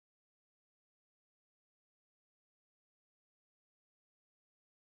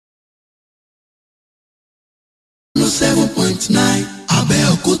107.9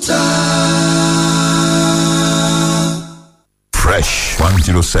 Abeokuta. Fresh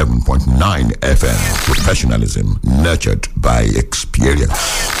 107.9 FM. Professionalism nurtured by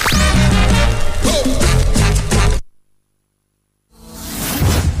experience.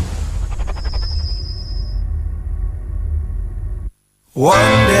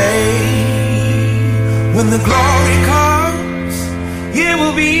 One day, when the glory comes, it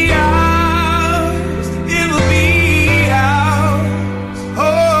will be ours, it will be ours.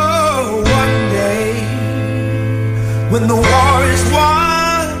 Oh, one day, when the war is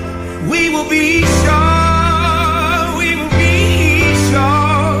won, we will be sure, we will be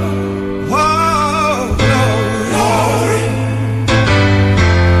sure. Oh, glory,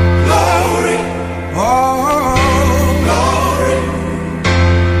 glory, oh.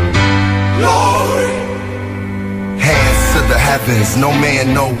 The heavens, no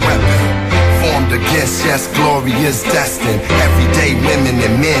man, no weapon formed against, yes, glory is destined. Everyday women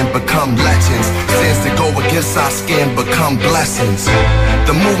and men become legends. Sins that go against our skin become blessings.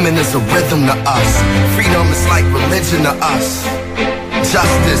 The movement is a rhythm to us. Freedom is like religion to us.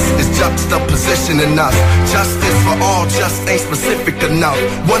 Justice is juxtaposition in us. Justice for all just ain't specific enough.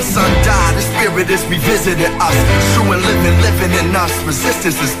 One son died, the spirit is revisiting us. True and living in us.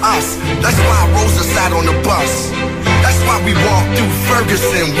 Resistance is us. That's why Rosa sat on the bus. That's why we walk through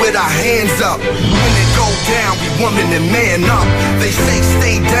Ferguson with our hands up. When it go down, we woman and man up. They say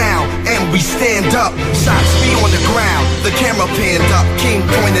stay down, and we stand up. Shots be on the ground, the camera panned up. King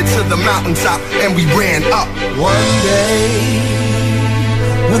pointed to the mountaintop, and we ran up. One day,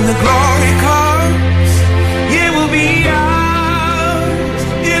 when the glory comes, it will be ours,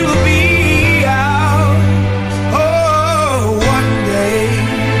 it will be ours. Oh, one day,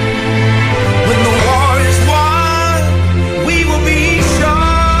 when the war is won, we will be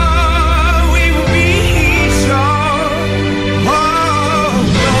sure, we will be sure. Oh,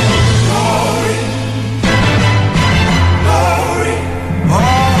 glory, glory,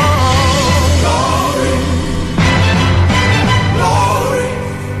 oh, glory, glory.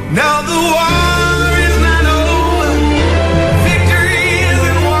 Now the war is not over, victory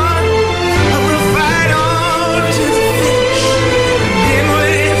isn't won. I will fight on to the finish, then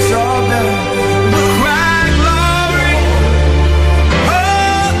when it's all done, we'll cry glory,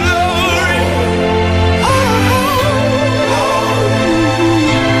 oh glory,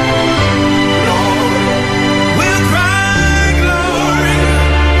 we'll cry glory,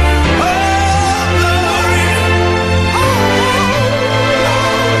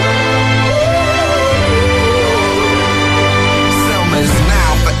 Selma is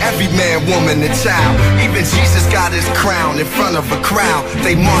now for every man, woman, and child. Even Jesus got his crown in front of a crowd.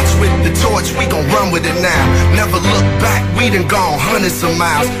 They march with the torch, we gon' run with it now. Never look back, we done gone hundreds of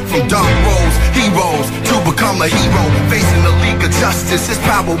miles. From dark roads, heroes, to become a hero. Facing the League of Justice, his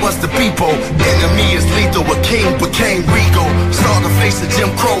power was the people. Enemy is lethal, a king became regal. Saw the face of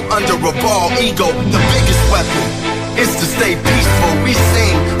Jim Crow under a bald ego. The biggest weapon is to stay peaceful. We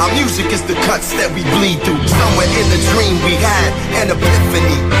sing, our music is the cuts that we bleed through. Somewhere in the dream we had an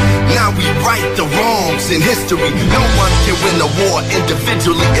epiphany. Now we right the wrongs in history. No one can win a war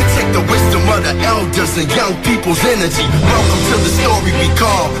individually. It take the wisdom of the elders and young people's energy. Welcome to the story we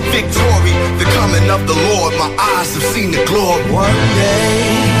call victory. The coming of the Lord, my eyes have seen the glory. one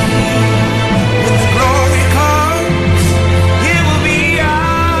day, when the glory comes, it will be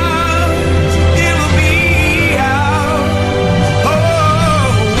ours, it will be ours.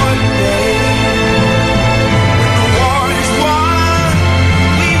 Oh, one day, when the war is won,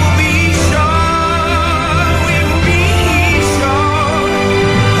 we will be sure, we will be sure.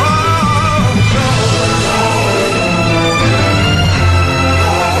 Oh,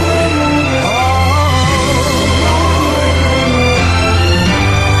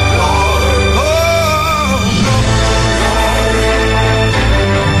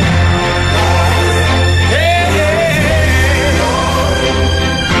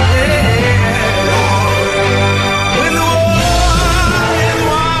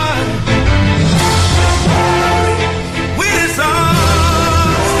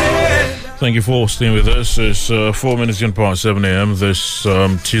 Thank you for staying with us. It's 4 minutes in past 7 a.m. this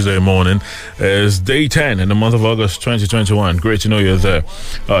Tuesday morning. It's day 10 in the month of August 2021. Great to know you're there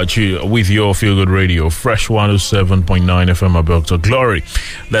with your Feel Good Radio. Fresh 107.9 FM Abeokuta. Glory.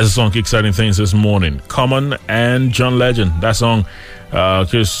 That's the song kickstarting things this morning. Common and John Legend. That song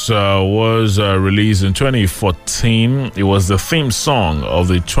was released in 2014. It was the theme song of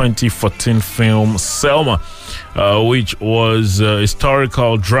the 2014 film Selma, which was a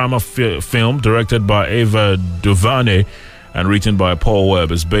historical drama film directed by Ava DuVernay and written by Paul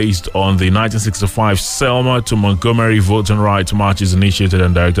Webb. It's based on the 1965 Selma to Montgomery voting rights marches initiated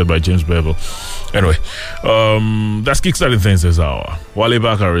and directed by James Bevel. Anyway, that's kickstarting things this hour. Wale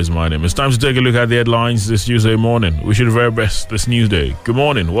Bakar is my name. It's time to take a look at the headlines this Tuesday morning. Wish you the very best this news day. Good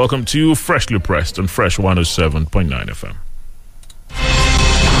morning. Welcome to Freshly Pressed on Fresh 107.9 FM.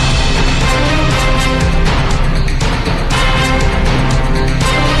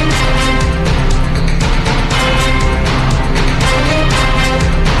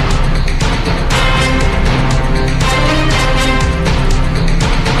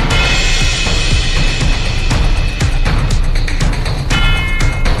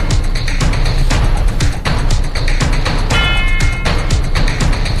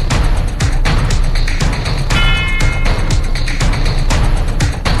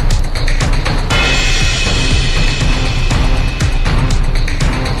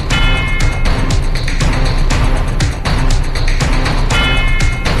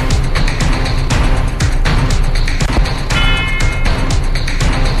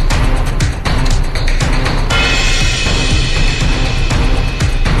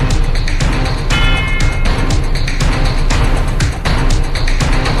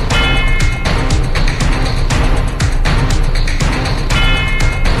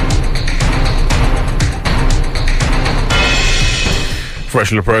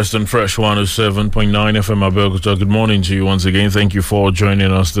 Freshly Pressed and Fresh 107.9 FM Abeokuta. Good morning to you once again. Thank you for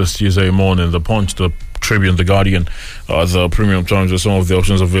joining us this Tuesday morning. The Punch, the Tribune, the Guardian, the Premium Times are some of the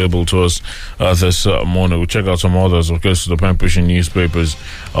options available to us this morning. We'll check out some others. Of course, the pen pushing newspapers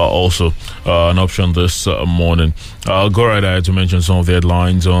are also an option this morning. I'll go right ahead to mention some of the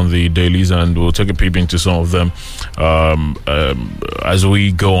headlines on the dailies, and we'll take a peep into some of them as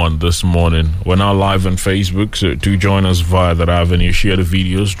we go on this morning. We're now live on Facebook, so do join us via that avenue. Share the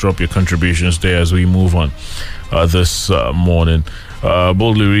videos, drop your contributions there as we move on this morning.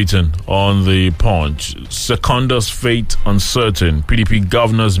 Boldly written on the Punch: Secondus fate uncertain, PDP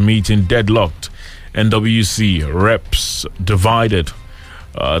governors meeting deadlocked, NWC reps divided.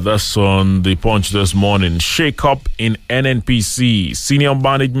 That's on the Punch this morning. Shake up in NNPC, senior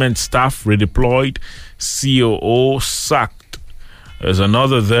management staff redeployed, COO sacked. There's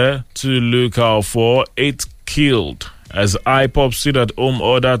another there to look out for. 8 killed as IPOP sit-at-home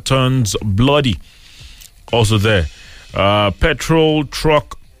order turns bloody. Also there. Petrol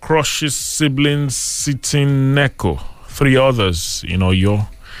truck crushes siblings sitting Neko. 3 others in Oyo.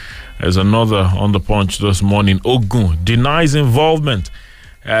 There's another on the Punch this morning. Ogun denies involvement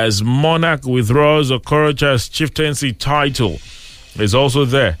as monarch withdraws Okorocha's chieftaincy title. Is also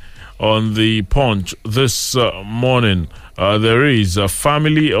there on the Punch this morning. There is a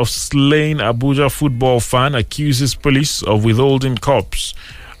family of slain Abuja football fan accuses police of withholding corpse.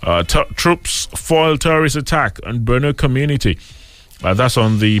 Troops foil terrorist attack on Borno community. That's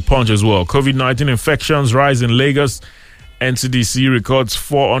on the Punch as well. COVID-19 infections rise in Lagos. NCDC records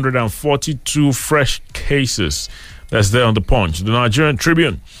 442 fresh cases. That's there on the Punch. The Nigerian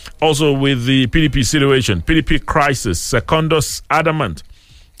Tribune, also with the PDP situation, PDP crisis. Secondus adamant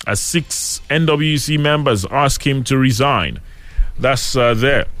as 6 NWC members ask him to resign. That's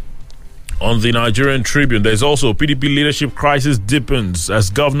there. On the Nigerian Tribune, there's also PDP leadership crisis deepens as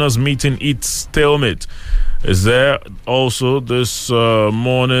governors meeting its stalemate. Is there also this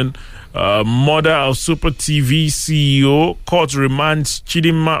morning? Mother of Super TV CEO, court remands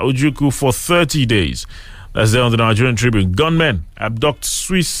Chidinma Ojukwu for 30 days. That's there on the Nigerian Tribune. Gunmen abduct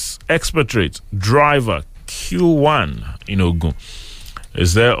Swiss expatriate, driver kill one in Ogun.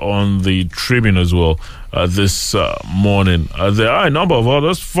 Is there on the Tribune as well this morning. There are a number of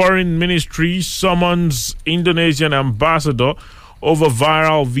others. Foreign Ministry summons Indonesian ambassador over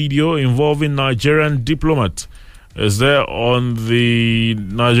viral video involving Nigerian diplomat. Is there on the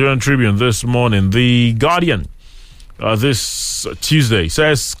Nigerian Tribune this morning. The Guardian this Tuesday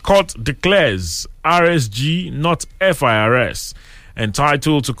says court declares RSG not FIRS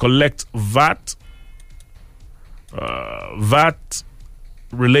entitled to collect VAT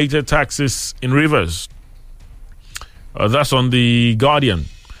related taxes in Rivers. That's on the Guardian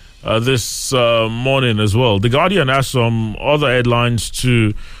this morning as well. The Guardian has some other headlines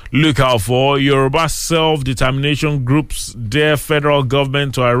to look out for. Yoruba self-determination groups dare federal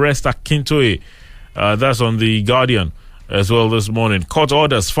government to arrest Akintoye. That's on the Guardian as well this morning. Court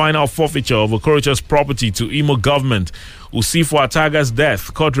orders final forfeiture of Okorocha's property to Imo government. Usifo Ataga's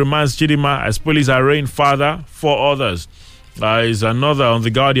death. Court remands Chidinma as police arraign father, 4 others. Is another on the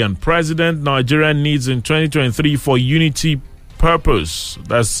Guardian. President Nigeria needs in 2023 for unity purpose.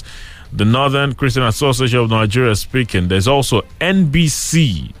 That's the Northern Christian Association of Nigeria speaking. There's also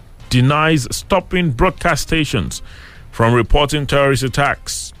NBC denies stopping broadcast stations from reporting terrorist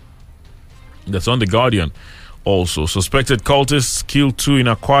attacks. That's on The Guardian. Also, suspected cultists killed 2 in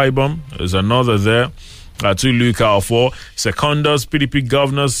Akwa Ibom. There's another there. To look out for. Secondus PDP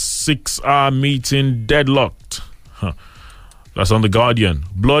governors 6-hour meeting deadlocked. That's on The Guardian.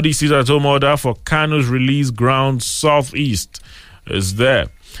 Bloody sit-at-home order for Kanu's release ground southeast is there.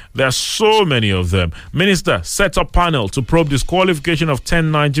 There are so many of them. Minister sets up panel to probe disqualification of 10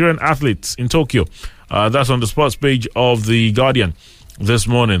 Nigerian athletes in Tokyo. That's on the sports page of The Guardian this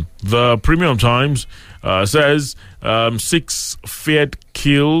morning. The Premium Times says 6 feared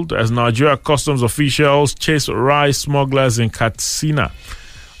killed as Nigeria customs officials chase rice smugglers in Katsina.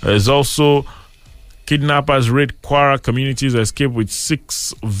 There's also kidnappers raid Kwara communities, escape with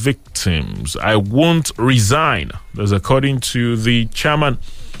 6 victims. I won't resign. That's according to the chairman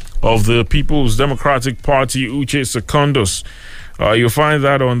of the People's Democratic Party, Uche Secondus. You'll find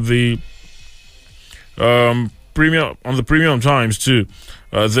that on the Premium Times too.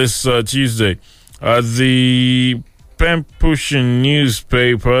 This Tuesday, the pen pushing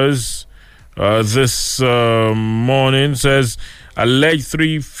newspapers this morning says alleged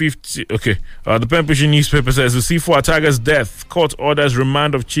 350. Okay, the pen pushing newspaper says the C4 attacker's death. Court orders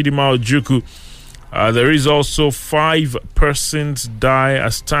remand of Chidima Ojukwu. There is also 5 persons die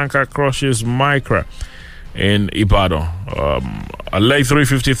as tanker crushes Micra in Ibadan. Alleged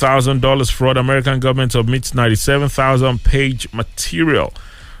 $350,000 fraud. American government submits 97,000-page material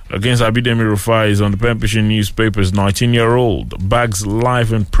against Abidemi Rufai is on the pen pushing newspapers. 19-year-old bags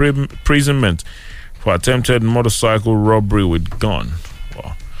life imprisonment for attempted motorcycle robbery with gun.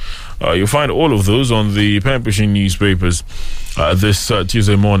 Wow. You'll find all of those on the pen pushing newspapers this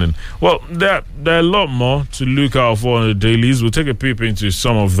Tuesday morning. Well, there are a lot more to look out for on the dailies. We'll take a peep into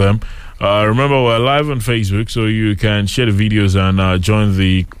some of them. Remember, we're live on Facebook, so you can share the videos and join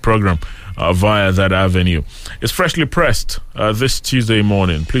the program via that avenue. It's freshly pressed this Tuesday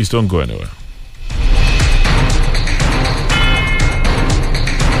morning. Please don't go anywhere.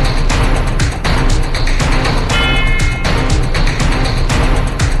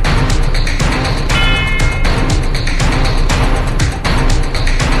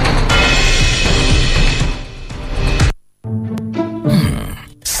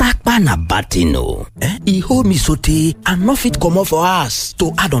 Na batino. He hold me sote and not fit come off for us.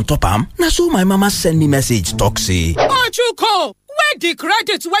 To add on top am, na so my mama send me message talk say, Ojuko, where the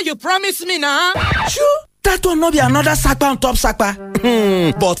credit where you promise me now? Sure, that one no be another sakpa on top sakpa.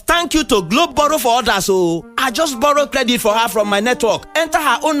 But thank you to Globe Borrow for others. So I just borrow credit for her from my network. Enter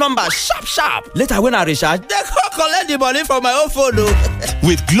her own number sharp. Later when I recharge, they collect the money from my own phone.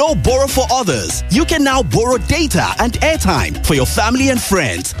 With Globe Borrow for others, you can now borrow data and airtime for your family and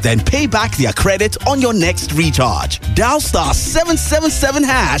friends, then pay back their credit on your next recharge. Dial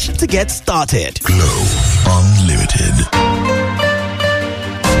 *777# to get started. Glow Unlimited.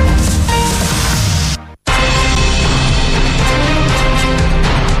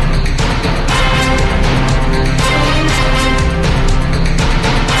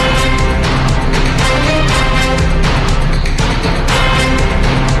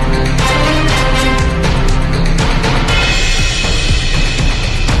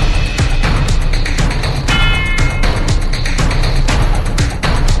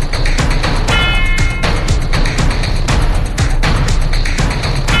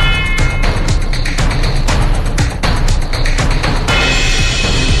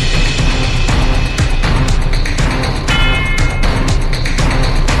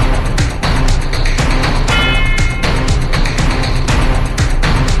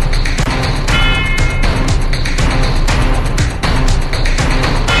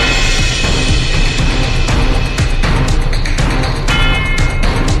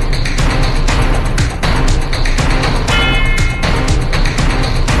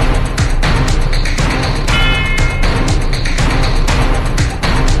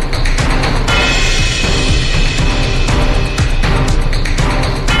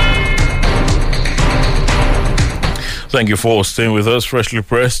 Thank you for staying with us. Freshly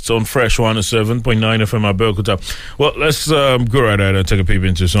pressed on Fresh 107.9 FM Abeokuta. Well, let's go right ahead and take a peep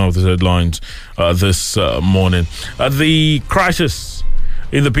into some of the headlines this morning. The crisis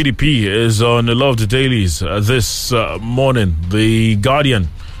in the PDP is on a lot of the dailies this morning. The Guardian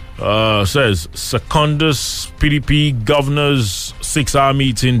says Secondus PDP governors 6-hour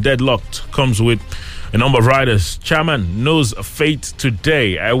meeting deadlocked. Comes with a number of riders. Chairman knows fate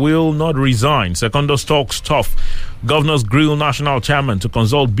today. I will not resign. Secondus talks tough Governors grill national chairman to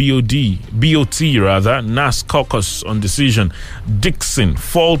consult BOT NAS caucus on decision. Dixon,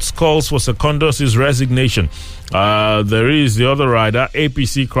 false calls for Secondus' resignation. There is the other rider,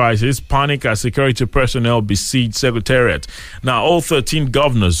 APC crisis, panic as security personnel besiege secretariat. Now, all 13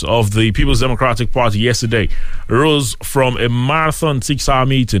 governors of the People's Democratic Party yesterday rose from a marathon 6-hour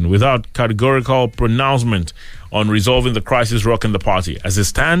meeting without categorical pronouncement on resolving the crisis rocking the party. As it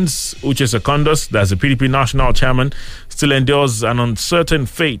stands, Uche Secondus, that's the PDP national chairman, still endures an uncertain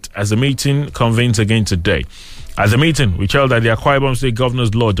fate as the meeting convenes again today. At the meeting, which held at the Akwa Ibom State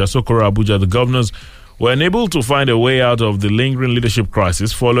Governor's Lodge, Asokoro, Abuja, the governors were unable to find a way out of the lingering leadership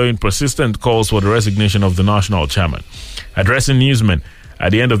crisis following persistent calls for the resignation of the national chairman. Addressing newsmen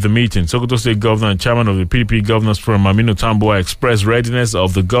at the end of the meeting, Sokoto State Governor and chairman of the PDP Governors Forum, Aminu Tambuwa, expressed readiness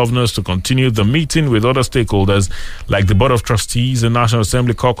of the governors to continue the meeting with other stakeholders like the Board of Trustees and National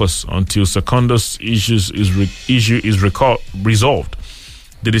Assembly Caucus until Secondus issue is resolved.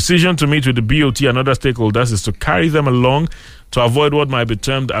 The decision to meet with the BOT and other stakeholders is to carry them along to avoid what might be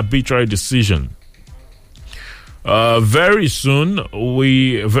termed arbitrary decision. Very soon,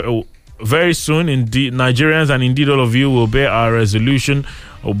 indeed, Nigerians and indeed all of you will bear our resolution,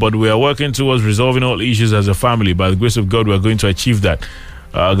 but we are working towards resolving all issues as a family. By the grace of God, we are going to achieve that,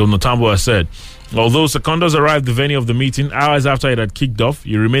 Governor Tambuwa said. Although Secondus arrived at the venue of the meeting hours after it had kicked off,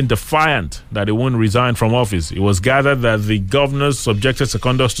 he remained defiant that he wouldn't resign from office. It was gathered that the governors subjected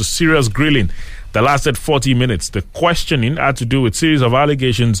Secondus to serious grilling that lasted 40 minutes. The questioning had to do with a series of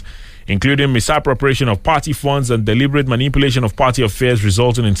allegations, including misappropriation of party funds and deliberate manipulation of party affairs,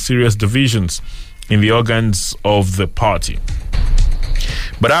 resulting in serious divisions in the organs of the party.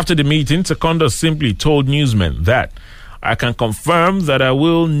 But after the meeting, Secondus simply told newsmen that, "I can confirm that I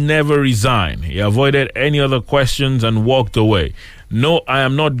will never resign." He avoided any other questions and walked away. "No, I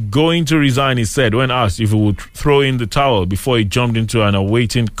am not going to resign," he said when asked if he would throw in the towel before he jumped into an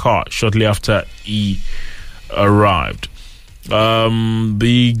awaiting car shortly after he arrived.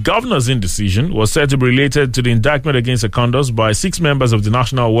 The governor's indecision was said to be related to the indictment against Secondus by 6 members of the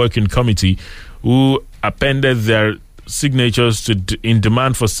National Working Committee who appended their signatures in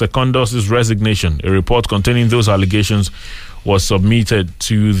demand for Secondus' resignation. A report containing those allegations was submitted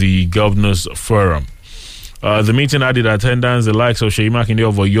to the Governor's Forum. The meeting added attendance the likes of Seyi Makinde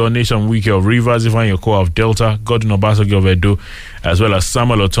of Oyo, Nation Wike of Rivers, Ifeanyi Okowa of Delta, Godwin Obaseki of Edo, as well as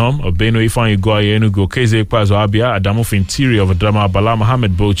Samuel Otom of Benue, Ifeanyi Ugwoye Enugu, Keze Ekpazo Abia, Adamu Fintiri of Adama, Bala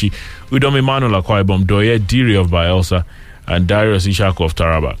Mohammed Bauchi, Udom Emmanuel Akwa Ibom, Doye Diri of Bayelsa, and Darius Ishaku of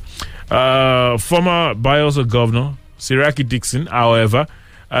Taraba. Former Bayelsa Governor Siraki Dixon, however,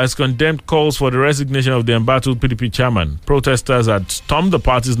 has condemned calls for the resignation of the embattled PDP chairman. Protesters had stormed the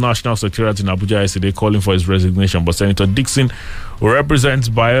party's national secretariat in Abuja yesterday calling for his resignation, but Senator Dixon, who represents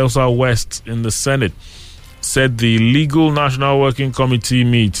Bayelsa West in the Senate, said the legal National Working Committee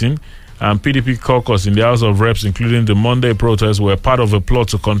meeting and PDP caucus in the House of Reps, including the Monday protests, were part of a plot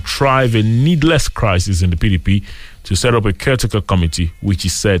to contrive a needless crisis in the PDP to set up a caretaker committee, which he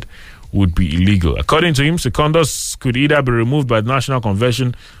said would be illegal. According to him, Secondus could either be removed by the National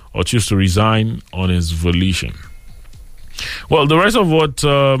Convention or choose to resign on his volition. Well, the rest of what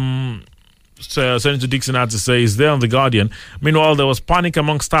Senator Dixon had to say is there on The Guardian. Meanwhile, there was panic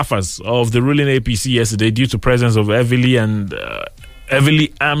among staffers of the ruling APC yesterday due to presence of heavily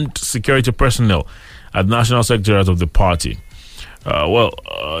armed security personnel at the National Secretariat of the party.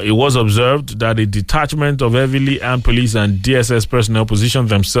 It was observed that a detachment of heavily armed police and DSS personnel positioned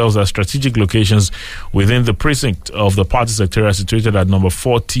themselves at strategic locations within the precinct of the party secretariat situated at number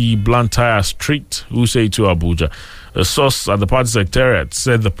 40 Blantyre Street, Wuse to Abuja. A source at the party secretariat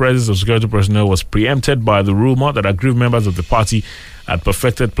said the presence of security personnel was preempted by the rumor that aggrieved members of the party had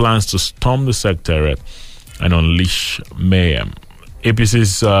perfected plans to storm the secretariat and unleash mayhem.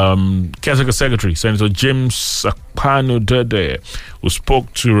 APC's caretaker secretary, Senator James Akpanu Dede, who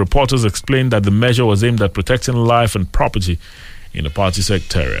spoke to reporters, explained that the measure was aimed at protecting life and property in the party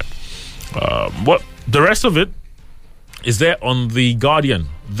secretariat. The rest of it is there on The Guardian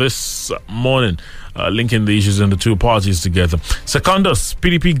this morning, linking the issues in the two parties together. Secondus,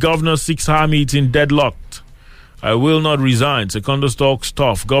 PDP governor 6-hour meeting deadlocked. I will not resign. Secondus talks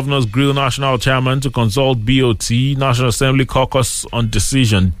tough. Governors grill national chairman to consult BOT. National Assembly caucus on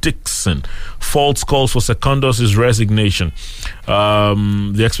decision. Dixon. False calls for Secondus' resignation.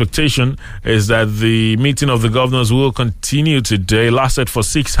 The expectation is that the meeting of the governors will continue today. Lasted for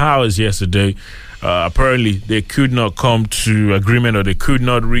 6 hours yesterday. Apparently, they could not come to agreement or they could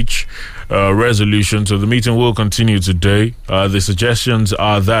not reach resolution. So the meeting will continue today. The suggestions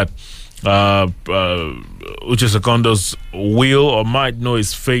are that Uche Secondus will or might know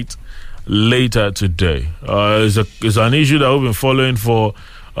his fate later today. It's an issue that we've been following for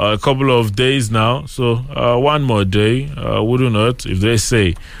a couple of days now. So one more day wouldn't hurt. If they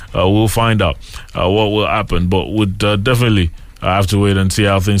say, we'll find out what will happen. But would definitely have to wait and see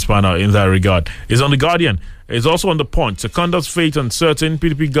how things pan out in that regard. It's on The Guardian. It's also on The Punch. Secondus fate uncertain.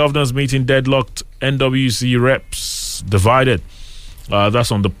 PDP governors meeting deadlocked. NWC reps divided.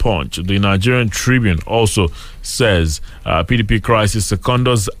 That's on The Punch. The Nigerian Tribune also says PDP crisis.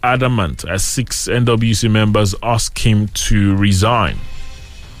 Secondus adamant as 6 NWC members ask him to resign.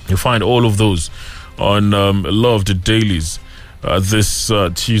 You find all of those on a lot of the dailies this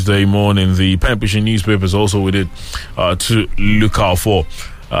Tuesday morning. The pen pushing newspapers also with it to look out for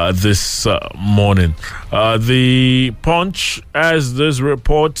this morning. The Punch, as this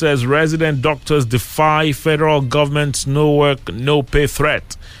report says, resident doctors defy federal government's no work, no pay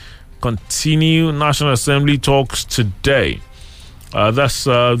threat. Continue National Assembly talks today. That's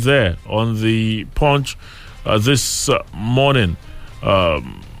there on the Punch this morning.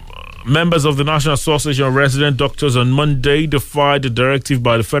 Members of the National Association of Resident Doctors on Monday defied the directive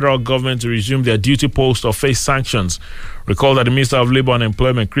by the federal government to resume their duty post or face sanctions. Recall that the Minister of Labour and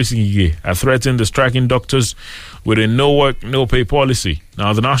Employment, Chris Ngige, had threatened the striking doctors with a no work, no pay policy.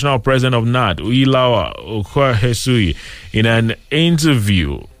 Now, the national president of NAD, Uilawa Okwahesui, in an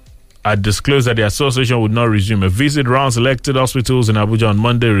interview, had disclosed that the association would not resume. A visit around selected hospitals in Abuja on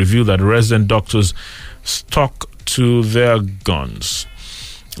Monday revealed that the resident doctors stuck to their guns.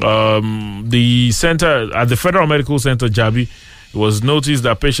 The center at the Federal Medical Center, Jabi, it was noticed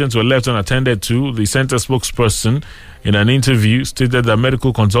that patients were left unattended to. The center spokesperson, in an interview, stated that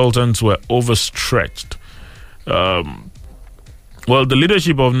medical consultants were overstretched. Well, the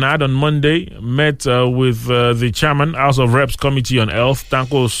leadership of NAD on Monday met with the chairman, House of Reps Committee on Health,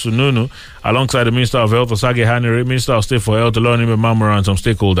 Tanko Sununu, alongside the Minister of Health, Osage Hanire, Minister of State for Health, Olorunniyi Mamora, and some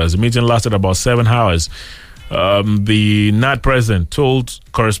stakeholders. The meeting lasted about 7 hours. The NAD president told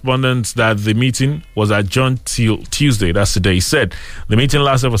correspondents that the meeting was adjourned till Tuesday. That's today. He said the meeting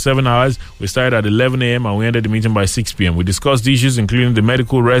lasted for 7 hours. We started at 11 a.m. and we ended the meeting by 6 p.m. We discussed issues including the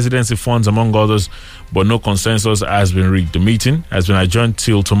medical residency funds, among others, but no consensus has been reached. The meeting has been adjourned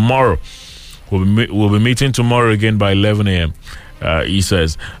till tomorrow. We'll be meeting tomorrow again by 11 a.m., he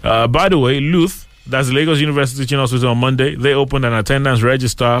says. By the way, LUTH, that's the Lagos University Teaching Hospital, on Monday, they opened an attendance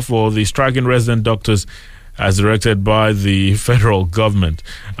register for the striking resident doctors as directed by the federal government.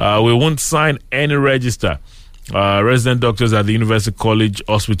 We won't sign any register. Resident doctors at the University College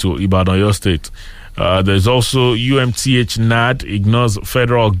Hospital, Ibadan, Oyo State. There's also UMTH NAD ignores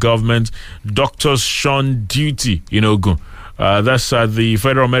federal government. Doctors shun duty in Ogun. That's at the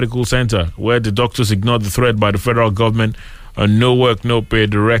Federal Medical Center, where the doctors ignored the threat by the federal government, a no work, no pay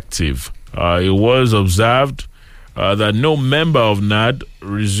directive. It was observed that no member of NAD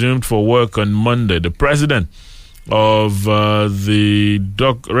resumed for work on Monday. The president of the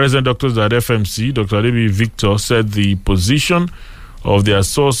resident doctors at FMC, Dr. Adebi Victor, said the position of the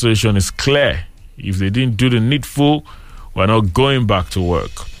association is clear. If they didn't do the needful, we're not going back to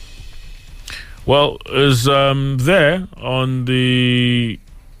work. Well, is there on the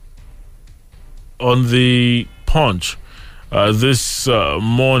Punch this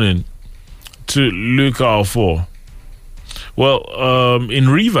morning to look out for. Well, in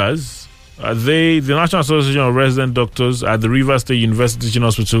Rivers, the National Association of Resident Doctors at the Rivers State University Teaching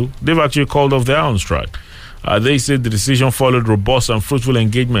Hospital, they've actually called off their own strike. They said the decision followed robust and fruitful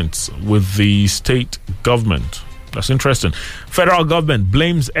engagements with the state government. That's interesting. Federal government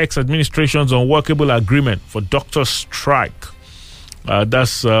blames ex-administration's unworkable agreement for doctor strike.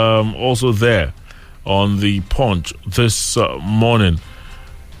 That's also there on the Punch this morning.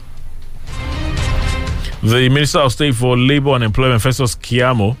 The Minister of State for Labour and Employment, Festus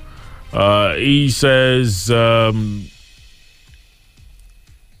Keyamo, he says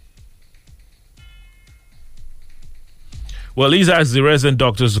he's asked the resident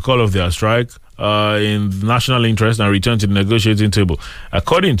doctors to call off their strike in national interest and return to the negotiating table.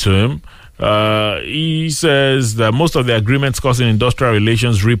 According to him, he says that most of the agreements causing industrial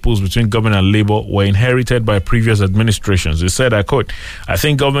relations ripples between government and labor were inherited by previous administrations. He said, I quote, I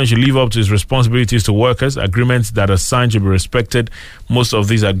think government should live up to its responsibilities to workers. Agreements that are signed should be respected. Most of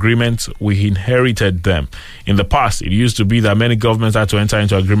these agreements, we inherited them. In the past, it used to be that many governments had to enter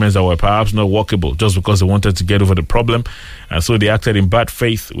into agreements that were perhaps not workable just because they wanted to get over the problem, and so they acted in bad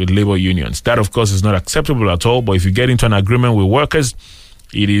faith with labor unions. That, of course, is not acceptable at all, but if you get into an agreement with workers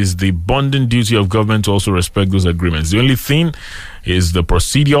it is the bonding duty of government to also respect those agreements. The only thing is the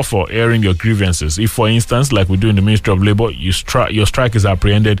procedure for airing your grievances. If, for instance, like we do in the Ministry of Labour, your strike is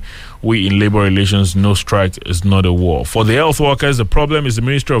apprehended, we in Labour Relations, no strike is not a war. For the health workers, the problem is the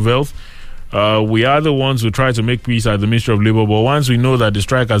Ministry of Health. We are the ones who try to make peace at the Ministry of Labour, but once we know that the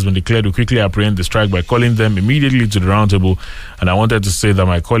strike has been declared, we quickly apprehend the strike by calling them immediately to the roundtable. And I wanted to say that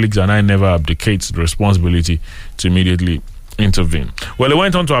my colleagues and I never abdicate the responsibility to immediately intervene. Well, it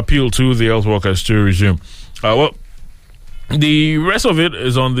went on to appeal to the health workers to resume. The rest of it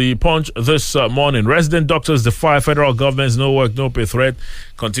is on the Punch this morning. Resident doctors defy federal government's no work, no pay threat.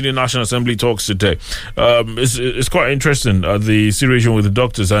 Continue National Assembly talks today. It's quite interesting, the situation with the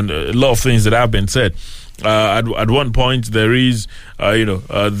doctors and a lot of things that have been said. At one point, there is,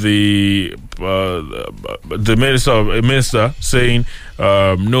 the minister saying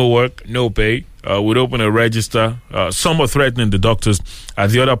no work, no pay. Would open a register, somewhat threatening the doctors.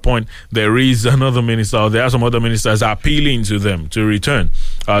 At the other point, there is another minister, or there are some other ministers appealing to them to return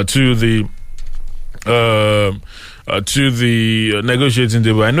to the negotiating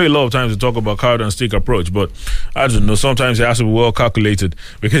table. I know a lot of times we talk about carrot and stick approach, but I don't know. Sometimes it has to be well calculated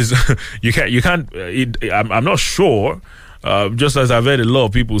because you can't. I'm not sure. Just as I've heard a lot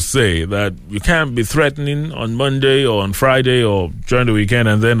of people say that you can't be threatening on Monday or on Friday or during the weekend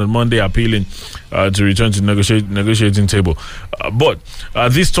and then on Monday appealing to return to negotiating table. But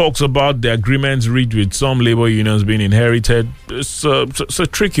this talks about the agreements reached with some labor unions being inherited. It's a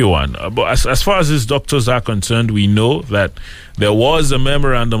tricky one. But as far as these doctors are concerned, we know that there was a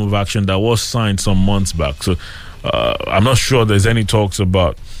memorandum of action that was signed some months back. So I'm not sure there's any talks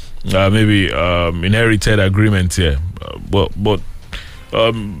about maybe inherited agreement here, but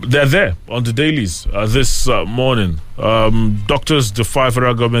they're there on the dailies this morning. Doctors defy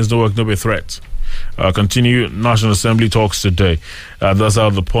federal government's no work, no pay threat. Continue National Assembly talks today. That's how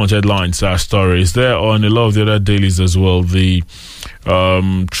the Punch headlines are story. It's there on a lot of the other dailies as well. The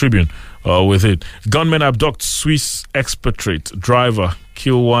Tribune with it. Gunmen abduct Swiss expatriate driver,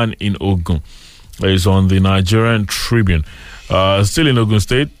 kill one in Ogun. It's on the Nigerian Tribune. Still in Ogun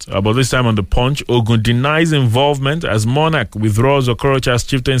State, but this time on the Punch. Ogun denies involvement as monarch withdraws Okorocha's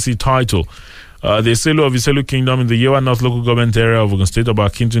chieftaincy title. The Iselu of Iselu Kingdom in the Yewa North local government area of Ogun State,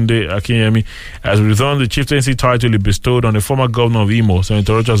 about Akintunde Akinyemi, has withdrawn the chieftaincy title he bestowed on the former governor of Imo,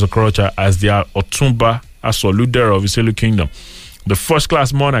 Senator Rochas Okorocha, as the Otumba Asoludere of Iselu Kingdom. The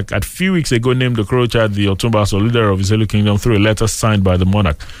first-class monarch had few weeks ago named Okorocha the Otumba Asoludere of Iselu Kingdom through a letter signed by the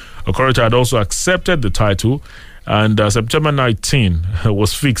monarch. Okorocha had also accepted the title, and September 19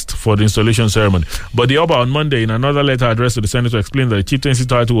 was fixed for the installation ceremony. But the Oba on Monday, in another letter addressed to the Senate, explained that the chieftaincy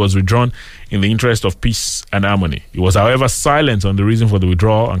title was withdrawn in the interest of peace and harmony. He was, however, silent on the reason for the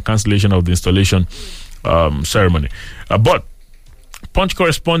withdrawal and cancellation of the installation ceremony. But Punch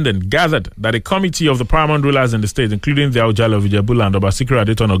correspondent gathered that a committee of the paramount rulers in the state, including the Aujalo of Ijebu and Obasikiru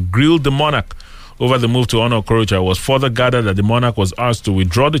Adetono, grilled the monarch over the move to honor Okorocha. Was further gathered that the monarch was asked to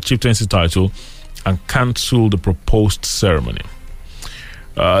withdraw the chieftaincy title and cancel the proposed ceremony.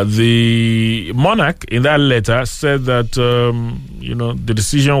 The monarch in that letter said that the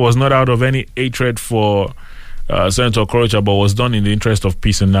decision was not out of any hatred for Senator Okorocha, but was done in the interest of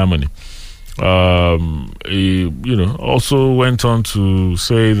peace and harmony. He also went on to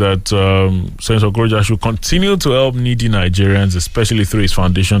say that Senator Okorocha should continue to help needy Nigerians, especially through his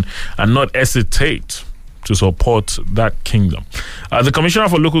foundation, and not hesitate to support that kingdom. The Commissioner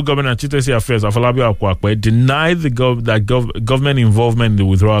for Local Government and Chieftaincy Affairs, Afolabi Akwakwe, denied government involvement in the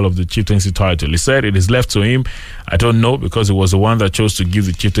withdrawal of the chieftaincy title. He said it is left to him. I don't know, because he was the one that chose to give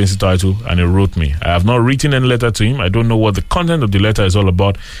the chieftaincy title, and he wrote me. I have not written any letter to him. I don't know what the content of the letter is all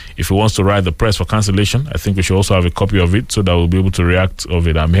about. If he wants to write the press for cancellation, I think we should also have a copy of it so that we'll be able to react of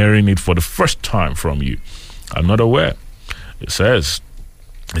it. I'm hearing it for the first time from you. I'm not aware. It says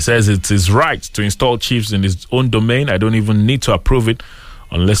it's his right to install chiefs in his own domain. I don't even need to approve it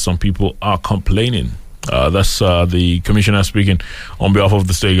unless some people are complaining. That's the commissioner speaking on behalf of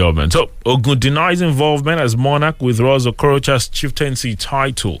the state government. So, Ogun denies involvement as monarch withdraws Okorocha's chieftaincy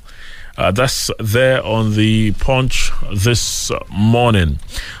title. That's there on the Punch this morning.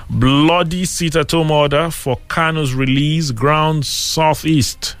 Bloody sit-at-home order for Kano's release grounds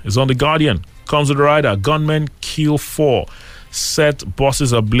southeast is on the Guardian. Comes with the rider. Gunmen kill 4. Set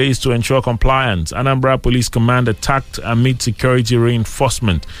buses ablaze to ensure compliance. Anambra Police Command attacked amid security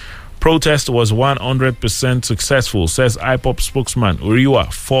reinforcement. Protest was 100% successful, says IPOP spokesman.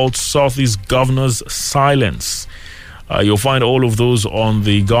 Uriwa faults Southeast governor's silence. You'll find all of those on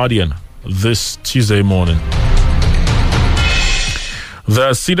the Guardian this Tuesday morning.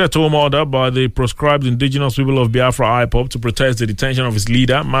 The sit-at-home order by the proscribed indigenous people of Biafra IPOB to protest the detention of its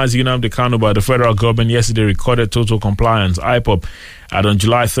leader, Mazi Nnamdi Kanu, by the federal government yesterday recorded total compliance. IPOB had on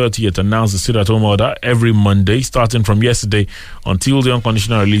July 30th announced the sit-at-home order every Monday, starting from yesterday until the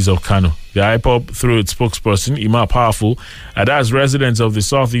unconditional release of Kanu. The IPOB, through its spokesperson, Ima Powerful, had asked residents of the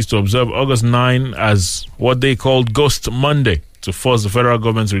Southeast to observe August 9 as what they called Ghost Monday, to force the federal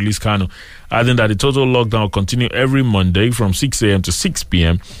government to release Kanu, adding that the total lockdown will continue every Monday from 6 a.m. to 6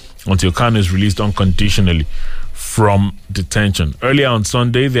 p.m. until Kanu is released unconditionally from detention. Earlier on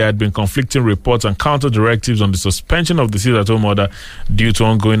Sunday, there had been conflicting reports and counter-directives on the suspension of the sit-at-home order due to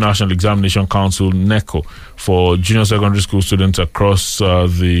ongoing National Examination Council, NECO, for junior secondary school students across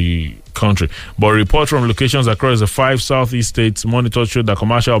the country. But reports from locations across the 5 southeast states monitored showed that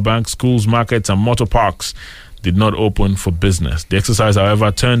commercial banks, schools, markets, and motor parks did not open for business. The exercise,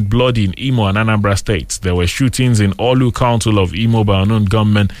 however, turned bloody in Imo and Anambra states. There were shootings in Olu Council of Imo by unknown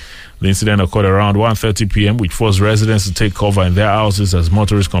gunmen. The incident occurred around 1:30 p.m., which forced residents to take cover in their houses as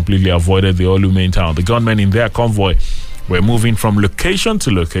motorists completely avoided the Olu main town. The gunmen in their convoy were moving from location to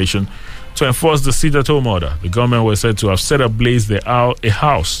location to enforce the sit-at-home order. The gunmen were said to have set ablaze a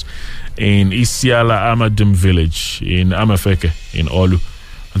house in Isiala Amadum village in Amafeke in Olu.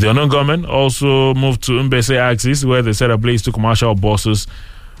 The unknown gunmen also moved to Mbese axis, where they set ablaze 2 commercial buses.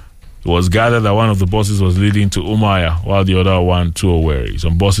 It was gathered that one of the buses was leading to Umaya, while the other one to Owerri.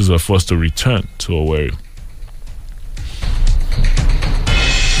 Some buses were forced to return to Owerri.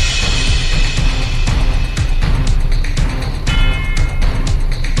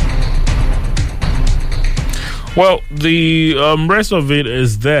 Well, the rest of it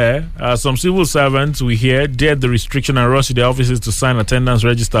is there. Some civil servants, we hear, dared the restriction and rushed to their offices to sign attendance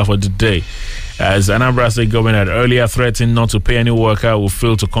register for the day, as Anambra State government had earlier threatened not to pay any worker who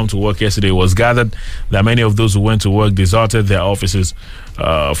failed to come to work yesterday. It was gathered that many of those who went to work deserted their offices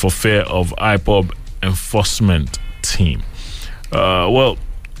for fear of IPOB enforcement team. Well,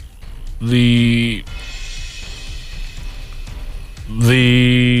 the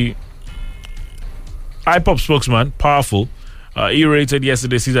IPOB spokesman, Powerful, he rated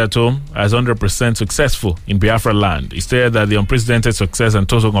yesterday's sit-at-home as 100% successful in Biafra land. He stated that the unprecedented success and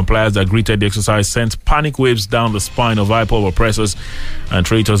total compliance that greeted the exercise sent panic waves down the spine of IPOB oppressors and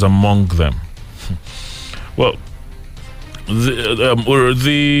traitors among them. Well,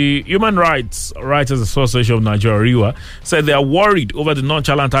 the Human Rights Writers Association of Nigeria, RIWA, said they are worried over the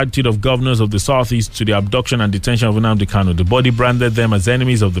nonchalant attitude of governors of the Southeast to the abduction and detention of Nnamdi Kanu. The body branded them as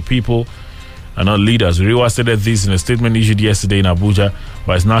enemies of the people and not leaders. RIWA stated this in a statement issued yesterday in Abuja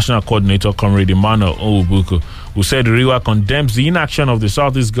by its national coordinator, Comrade Emmanuel Owubuku, who said RIWA condemns the inaction of the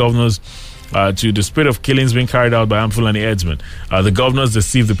Southeast governors to the spate of killings being carried out by Amfulani herdsmen. The governors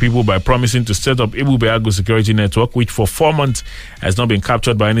deceived the people by promising to set up Ibu Beago Security Network, which for 4 months has not been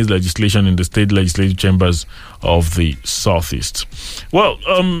captured by any legislation in the state legislative chambers of the Southeast. Well,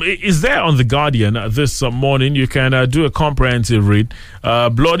 is there on The Guardian this morning. You can do a comprehensive read.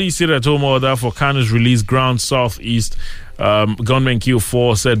 Bloody sit-at-home order for Kanu's release ground Southeast. Gunmen kill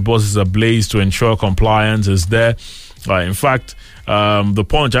 4, said buses ablaze to ensure compliance is there. In fact, the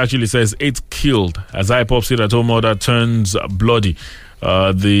Punch actually says 8 killed as IPOB sit-at-home order turns bloody.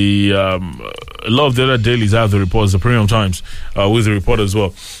 A lot of the other dailies have the reports, the Premium Times with the report as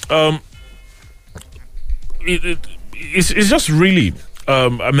well. It's just really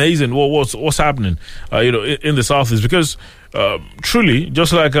amazing what's happening, in the Southeast, because truly,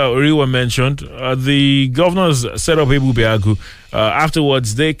 just like Riwa mentioned, the governors set up Ibu Beago.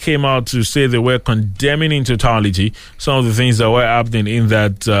 Afterwards, they came out to say they were condemning in totality some of the things that were happening in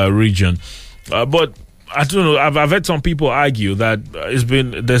that region. But I don't know. I've heard some people argue that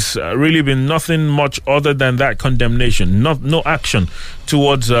there's really been nothing much other than that condemnation, no action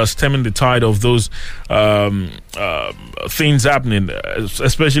towards stemming the tide of those things happening,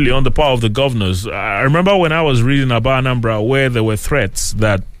 especially on the part of the governors. I remember when I was reading about Anambra, where there were threats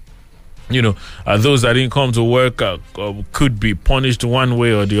that those that didn't come to work could be punished one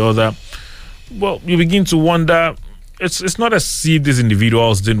way or the other. Well, you begin to wonder. It's not as if these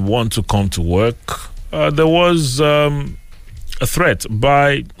individuals didn't want to come to work. There was a threat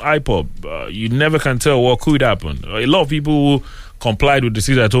by IPOB. You never can tell what could happen. A lot of people who complied with the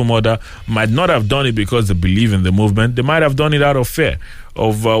sit-at-home order might not have done it because they believe in the movement. They might have done it out of fear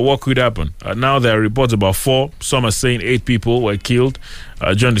of what could happen. Now there are reports about 4. Some are saying 8 people were killed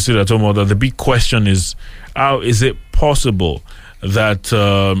during the sit-at-home order. The big question is, how is it possible that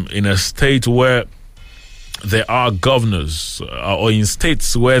in a state where there are governors, or in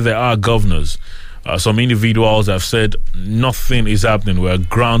states where there are governors, some individuals have said nothing is happening. We're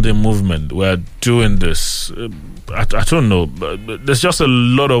grounding movement. We're doing this. I don't know. But there's just a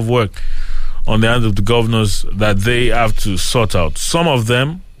lot of work on the hands of the governors that they have to sort out. Some of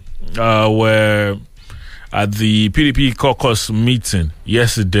them were at the PDP caucus meeting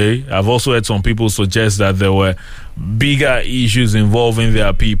yesterday. I've also heard some people suggest that there were bigger issues involving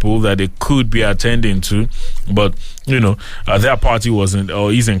their people that they could be attending to, but their party wasn't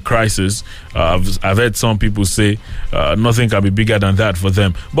or is in crisis. I've heard some people say nothing can be bigger than that for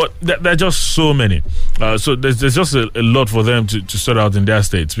them, but there are just so many. So there's just a lot for them to sort out in their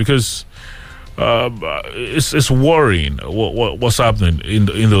states, because it's worrying what's happening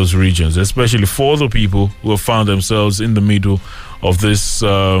in those regions, especially for the people who have found themselves in the middle of this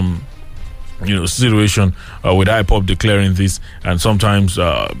situation with IPOB declaring this, and sometimes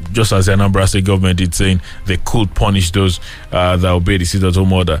just as the Anambra State government did, saying they could punish those that obey the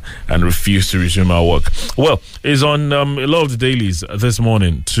sit-at-home order and refuse to resume our work. Well, it's on a lot of the dailies this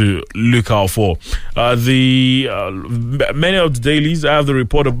morning to look out for. Many of the dailies have the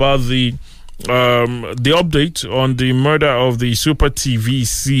report about the update on the murder of the Super TV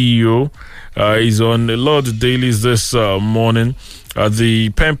CEO is on a lot of the dailies this morning. The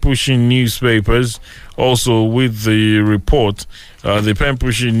pen-pushing newspapers also with the report. The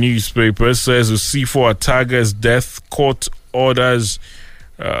pen-pushing newspaper says C4 Ataga's death, court orders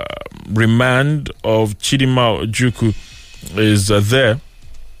remand of Chidinma Ojukwu is there.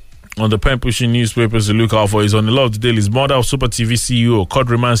 On the pen-pushing newspapers to look out for is on a lot of the dailies. Murder of Super TV CEO, court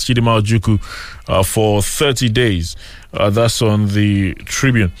remands Chidinma Ojukwu for 30 days. That's on the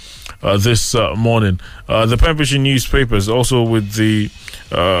Tribune this morning. The pen-pushing newspapers also with the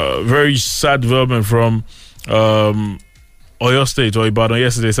very sad development from Oyo State or Ibadan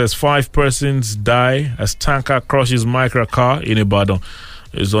yesterday. Says 5 persons die as tanker crushes micro car in Ibadan.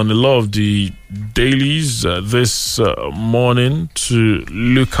 Is on a lot of the dailies this morning to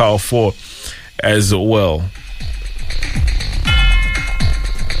look out for as well.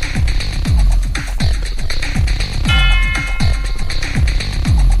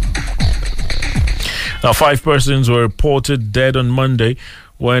 Now, 5 persons were reported dead on Monday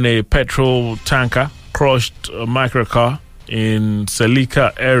when a petrol tanker crushed a microcar in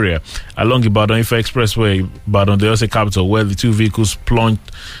Selika area along Ibadan Ife Expressway, Ibadan, the Ose capital, where the 2 vehicles plunged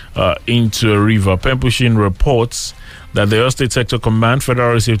into a river. Pen-pushing reports that the Oyo State Sector Command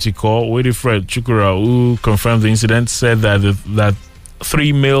Federal Safety Corps, Wilfred Chukura, who confirmed the incident, said that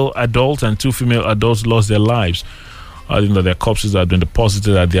 3 male adults and 2 female adults lost their lives. Adding that their corpses had been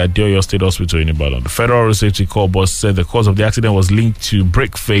deposited at the Adeoyo State Hospital in Ibadan. The Federal Safety Corps boss said the cause of the accident was linked to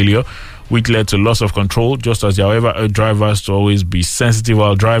brake failure, which led to loss of control, just as however urge drivers to always be sensitive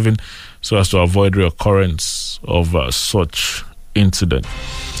while driving so as to avoid reoccurrence of such incident.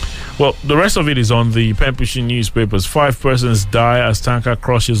 Well, the rest of it is on the pen-pushing newspapers. 5 persons die as tanker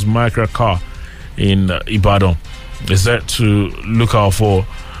crushes micro car in Ibadan. Is that to look out for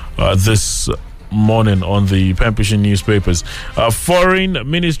this morning on the pen-pushing newspapers. Foreign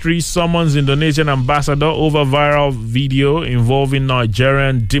Ministry summons Indonesian ambassador over viral video involving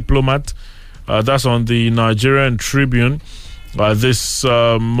Nigerian diplomat. That's on the Nigerian Tribune this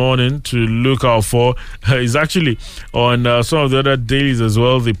morning to look out for. It's actually on some of the other dailies as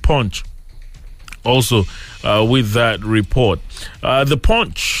well. The Punch also with that report. The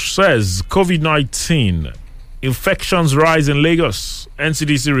Punch says COVID-19 infections rise in Lagos.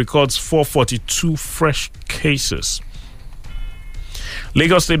 NCDC records 442 fresh cases.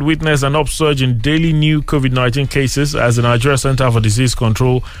 Lagos State witnessed an upsurge in daily new COVID-19 cases as the Nigeria Center for Disease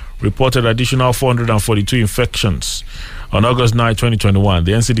Control reported additional 442 infections. On August 9, 2021,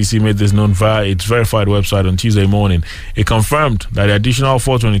 the NCDC made this known via its verified website on Tuesday morning. It confirmed that the additional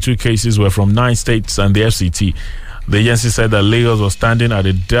 422 cases were from 9 states and the FCT. The agency said that Lagos was standing at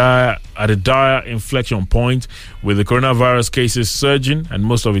a dire inflection point, with the coronavirus cases surging and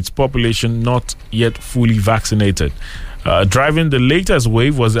most of its population not yet fully vaccinated. Driving the latest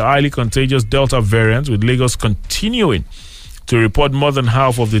wave was the highly contagious Delta variant, with Lagos continuing to report more than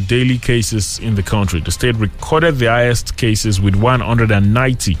half of the daily cases in the country. The state recorded the highest cases with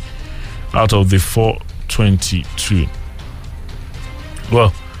 190 out of the 422.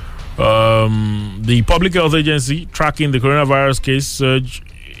 Well, the Public Health Agency tracking the coronavirus case surge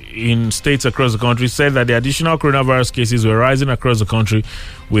in states across the country said that the additional coronavirus cases were rising across the country,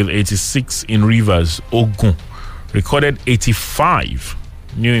 with 86 in Rivers. Ogun recorded 85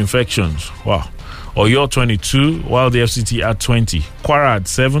 new infections. Wow. Oyo 22, while the FCT had 20. Kwara had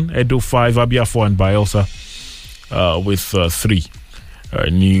 7, Edo 5, Abia 4, and Bayelsa with 3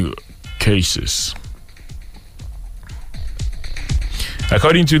 new cases.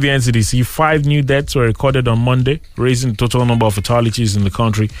 According to the NCDC, 5 new deaths were recorded on Monday, raising the total number of fatalities in the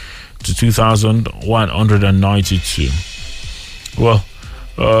country to 2,192. Well,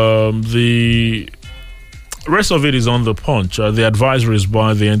 the rest of it is on the Punch. The advisory is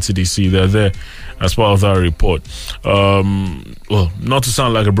by the NCDC. They're there as part of that report. Well, not to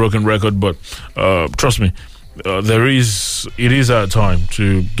sound like a broken record, but trust me, it is our time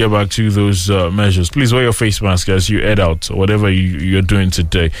to get back to those measures. Please wear your face mask as you head out, or whatever you're doing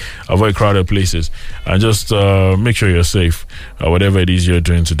today. Avoid crowded places and just make sure you're safe, whatever it is you're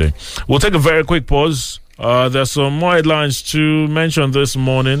doing today. We'll take a very quick pause. There's some more headlines to mention this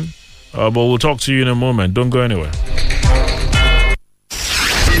morning, but we'll talk to you in a moment. Don't go anywhere.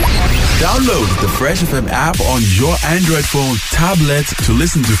 Download the Fresh FM app on your Android phone, tablet to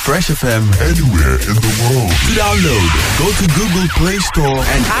listen to Fresh FM anywhere in the world. To download, go to Google Play Store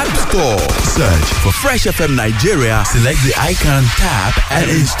and App Store. Search for Fresh FM Nigeria, select the icon, tap, and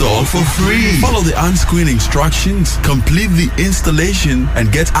install for free. Follow the on-screen instructions, complete the installation,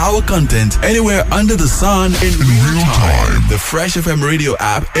 and get our content anywhere under the sun in real time. The Fresh FM radio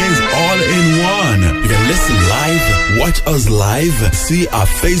app is all in one. You can listen live, watch us live, see our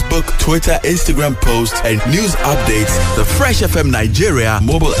Facebook, Twitter, Instagram posts, and news updates. The Fresh FM Nigeria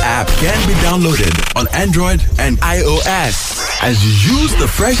mobile app can be downloaded on Android and iOS. As you use the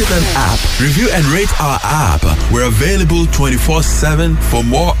Fresh FM app, review and rate our app. We're available 24/7 for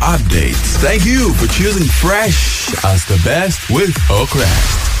more updates. Thank you for choosing Fresh as the best with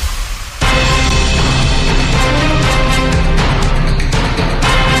Oakrest.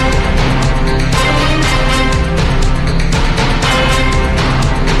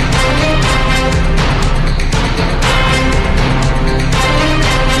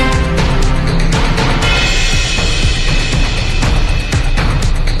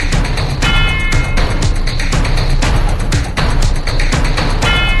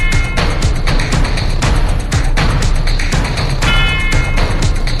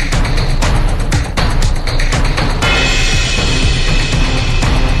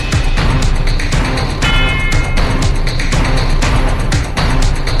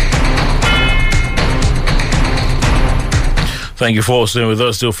 Thank you for staying with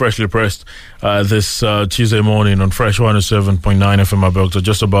us. Still freshly pressed this Tuesday morning on Fresh 107.9 FM Abeokuta.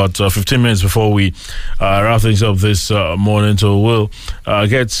 Just about 15 minutes before we wrap things up this morning. So we'll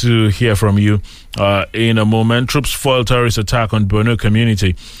get to hear from you in a moment. Troops foil terrorist attack on Borno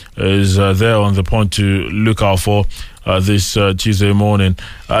community is there on the point to look out for this Tuesday morning.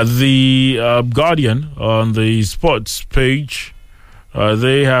 The Guardian on the sports page,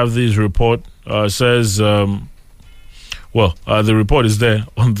 they have this report. Says... the report is there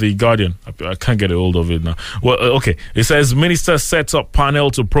on The Guardian. I can't get a hold of it now. Well, okay. It says, Minister sets up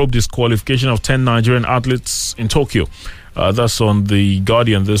panel to probe disqualification of 10 Nigerian athletes in Tokyo. That's on The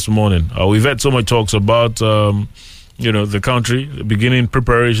Guardian this morning. We've had so much talks about, the country beginning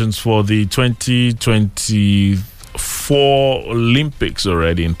preparations for the 2024 Olympics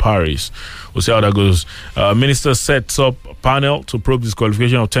already in Paris. We'll see how that goes. Minister sets up a panel to probe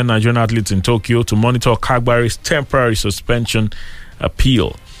disqualification of 10 Nigerian athletes in Tokyo to monitor Kagbari's temporary suspension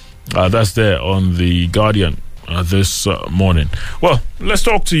appeal. That's there on The Guardian this morning. Well, let's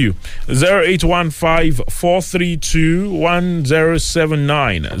talk to you.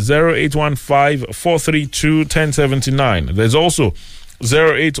 0815-432-1079. 0815-432-1079. There's also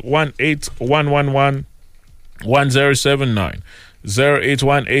 0818-111-1079.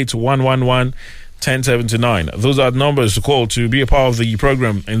 0818-111-1079. Those are numbers to call to be a part of the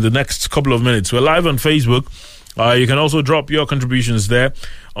program in the next couple of minutes. We're live on Facebook. You can also drop your contributions there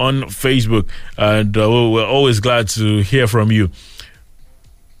on Facebook, and we're always glad to hear from you.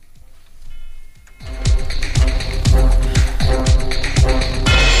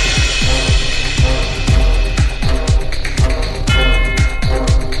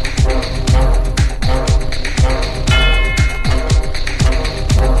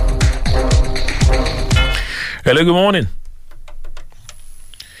 Hello, good morning.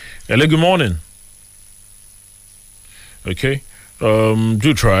 Hello, good morning. Okay.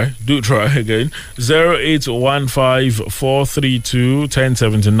 Do try again.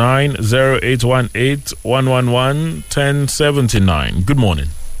 0815-432-1079. 0818-111-1079. Good morning.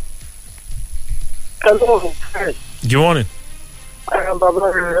 Hello. Good morning. I am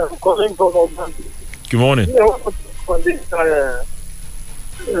calling from Good morning.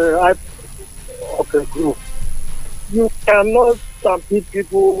 Group. You cannot stampede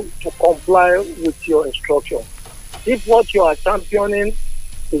people to comply with your instruction. If what you are championing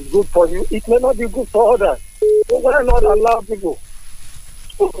is good for you, it may not be good for others. So why not allow people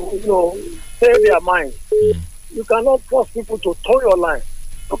to, say their mind? You cannot force people to toe your line.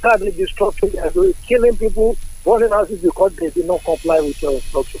 Look at the destruction they are doing, killing people, burning houses because they did not comply with your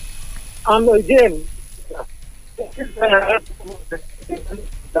instruction. And again, it can never happen.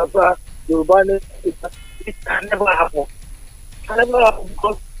 It can never happen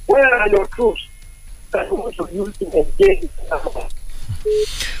because where are your troops that you want to use to engage?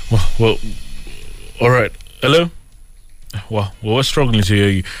 Well, all right. Hello? Well, we're struggling to hear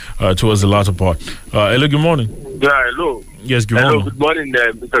you towards the latter part. Hello, good morning. Yeah, hello. Yes, good morning. Good morning,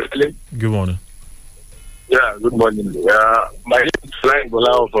 Mr. Kelly. Good morning. Yeah, good morning. My name is Frank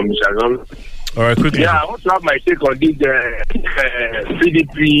Bolao from Michigan. All right, quickly. Yeah, I want to have my take on this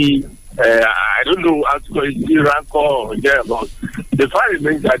PDP. I don't know how to call it, rancor or thereabout. The fact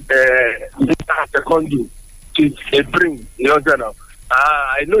remains that Mr. Secondo is a prim. You know what I'm saying?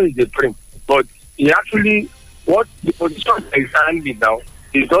 I know he's a prim, but he actually, what the position is handling now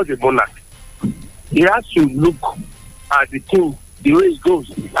is not a monarch. He has to look at the thing, the way it goes,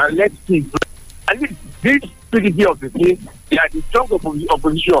 and let's see. I think this PDP of the thing, they are the strong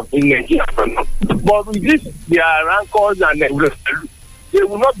opposition in Nigeria. But with this, their rancors and they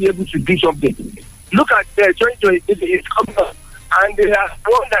will not be able to do something. Look at 2020, it's coming up, and they are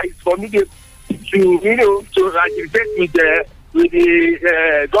one that is committed to agitate with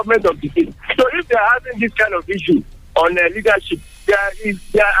the government of the state. So if they are having this kind of issue on leadership,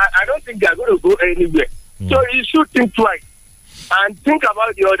 I don't think they are going to go anywhere. So you should think twice and think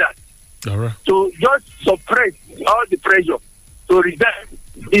about the others. All right. To just suppress all the pressure to resign.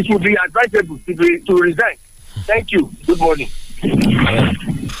 It would be advisable to resign. Thank you. Good morning. I'm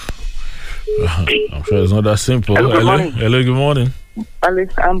sure it's not that simple. Hello, good morning. Hello, good morning.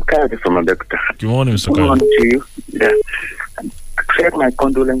 Alice, I'm Kyle from America. Good morning, Mr. Good Kyle. morning to you. Yeah. Accept my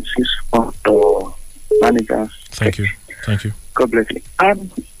condolences for the managers. Thank you. Thank you. God bless you.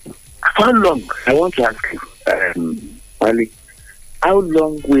 How long, I want to ask you, Ali, how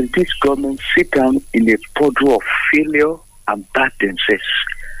long will this government sit down in a puddle of failure and bad themselves?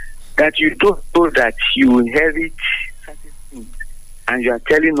 That you don't know that you inherit certain things and you are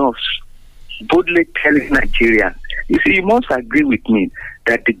telling us, boldly telling Nigerians. You see, you must agree with me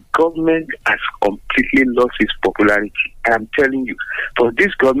that the government has completely lost its popularity. I am telling you, for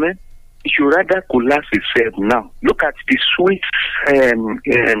this government, it should rather collapse itself now. Look at the Swiss,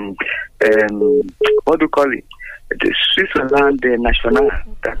 what do you call it? The Switzerland national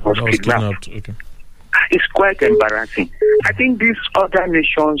that was kidnapped. Okay. It's quite embarrassing. I think these other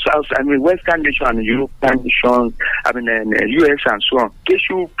nations, Western nations and European nations, US and so on, they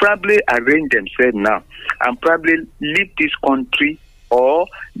should probably arrange themselves now and probably leave this country, or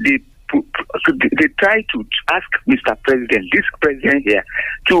they try to ask Mr. President, this president here,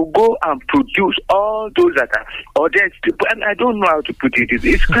 to go and produce all those that are, or there's, I don't know how to put it.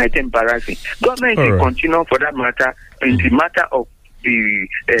 It's quite embarrassing. Government will continue for that matter in the matter of the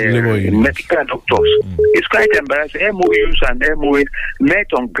medical doctors. It's quite embarrassing. MOUs and MOAs met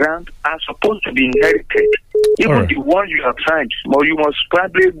on ground are supposed to be inherited. Even the ones you have signed, or you must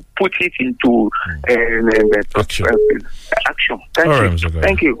probably put it into action.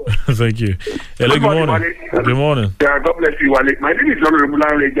 Thank you. Thank you. Hello, good morning. Good morning. Yeah, God bless you, Wale. My name is Honorable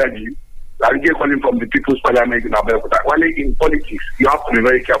Lanre Jaji. I'm here calling from the People's Parliament in Abeokuta. Wale, in politics, you have to be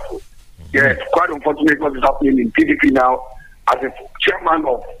very careful. Yeah, it's quite unfortunate what is happening in PDP now. As a chairman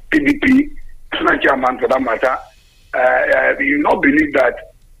of PDP, national chairman for that matter, you not believe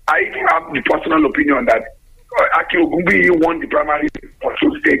that I have the personal opinion that Aki Ogumbi won the primary for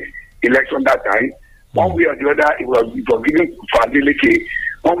Osun State election that time. One way or the other, it was given for Adeleke.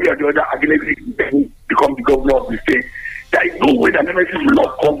 One way or the other, Adeleke become the governor of the state. There is no way that Nemesis will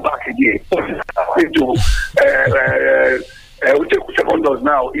not come back again. Secondos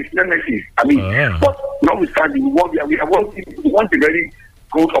now, it's Nemesis. I mean, but notwithstanding, we want a very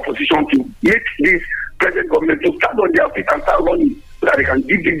good opposition to make this present government to stand on their feet and start running so that they can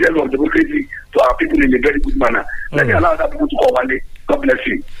give the level of democracy to our people in a very good manner. Let me allow that people to come, Wale. God bless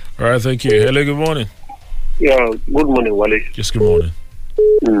you. All right, thank you. Hello, good morning. Yeah, good morning, Wale. Yes, good morning.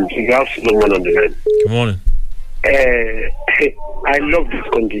 You have someone on the line. Good morning. I love this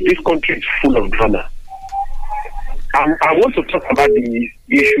country. This country is full of drama. I want to talk about the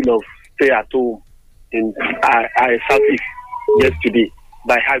issue of stay at home in Southeast yesterday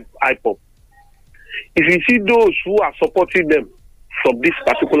by IPOP. If you see those who are supporting them from this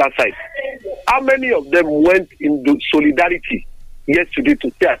particular side, how many of them went into solidarity yesterday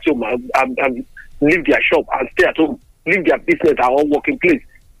to stay at home and leave their shop and stay at home, leave their business or working place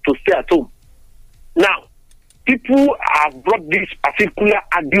to stay at home? Now, people have brought this particular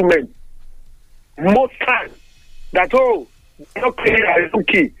argument most times that,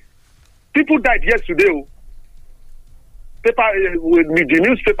 okay. People died yesterday. paper, the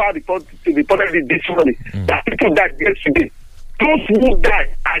newspaper reported it this morning that people died yesterday. Those who died,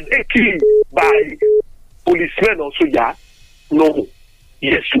 are they killed by policemen or soldiers? No,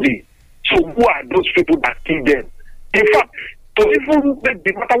 yesterday. So who are those people that killed them? In fact, to even make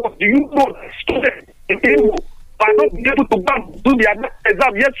the matter worse, do you know that students in Igbo are not able to do their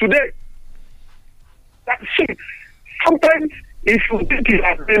exam yesterday? That's it. Sometimes, if you think you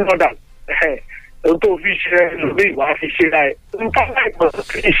are doing others, thank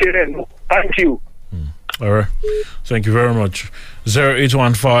you. All right. Thank you very much.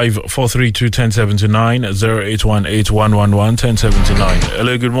 0815-432-1079, 0818-111-1079.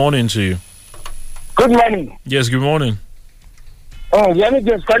 Hello, good morning to you. Good morning. Yes, good morning. Oh, let me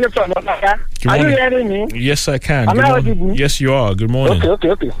just call you from Okaka. Are you hearing me? Yes, I can. Am I audible? Yes, you are. Good morning.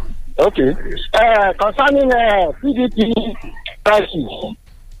 Okay. Concerning PDP crisis,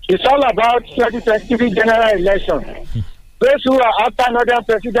 it's all about 2023 general election. Those who are after Northern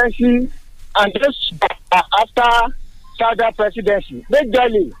presidency and those who are after Southern presidency,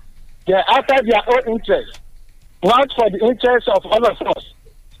 majorly, they're after their own interest, not for the interest of all of us.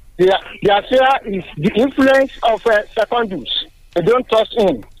 Their fear is the influence of secondaries. They don't trust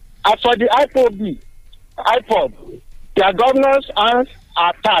in. As for the IPOB, their governors' hands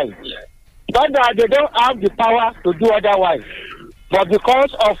are tied. Not that they don't have the power to do otherwise, but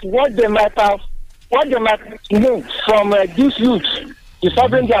because of what they might need from these youths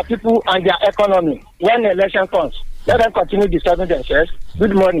disturbing their people and their economy when the election comes. Let them continue disturbing themselves.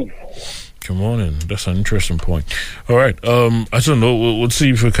 Good morning. Good morning. That's an interesting point. All right. I don't know. We'll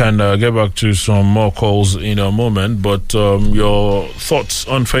see if we can get back to some more calls in a moment. But your thoughts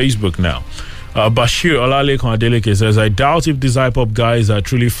on Facebook now. Bashir Olalekan Adeleke says, I doubt if these IPOP guys are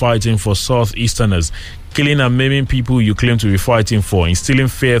truly fighting for Southeasterners. Killing and maiming people you claim to be fighting for, instilling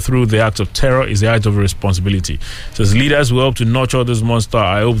fear through the act of terror is the act of responsibility. Says leaders will help to nurture this monster.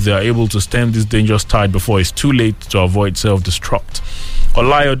 I hope they are able to stem this dangerous tide before it's too late to avoid self-destruct.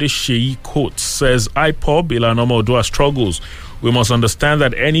 Olayode Sheyi quotes says, IPOB Ilanoma Odua struggles. We must understand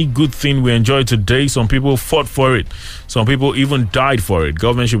that any good thing we enjoy today, some people fought for it. Some people even died for it.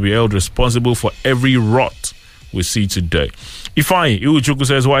 Government should be held responsible for every rot we see today. Ifeanyi Iwuchukwu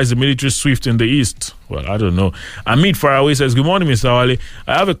says, why is the military swift in the east? Well, I don't know. Amit Faraway says, good morning, Mr. Wale.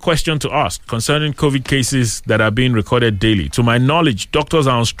 I have a question to ask concerning COVID cases that are being recorded daily. To my knowledge, doctors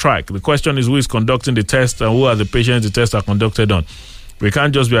are on strike. The question is who is conducting the test and who are the patients the tests are conducted on. We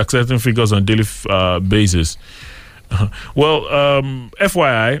can't just be accepting figures on daily basis. Well,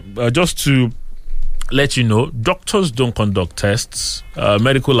 FYI, just to let you know, doctors don't conduct tests.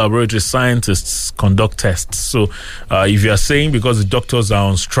 Medical laboratory scientists conduct tests. So if you are saying because the doctors are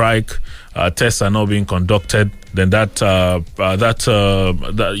on strike, tests are not being conducted, then that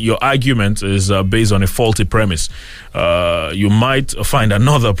your argument is based on a faulty premise. You might find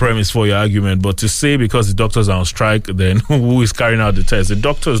another premise for your argument, but to say because the doctors are on strike, then who is carrying out the test? The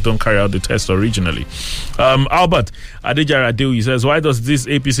doctors don't carry out the test originally. Albert Adejara Adewi says, why does these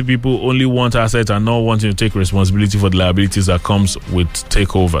APC people only want assets and not wanting to take responsibility for the liabilities that comes with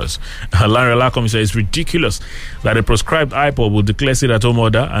takeovers? Larry Lacombe says, it's ridiculous that a proscribed IPOB will declare stay-at-home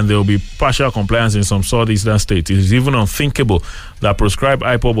order and there will be partial compliance in some southeastern states. It is even unthinkable that proscribed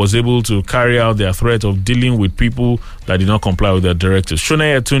IPOB was able to carry out their threat of dealing with people that did not comply with their directives.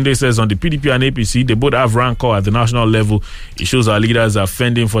 Shonaya Tunde says, on the PDP and APC, they both have rancor at the national level. It shows our leaders are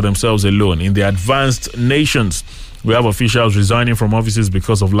fending for themselves alone. In the advanced nations, we have officials resigning from offices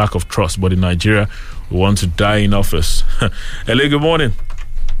because of lack of trust. But in Nigeria, we want to die in office. Hello, good morning.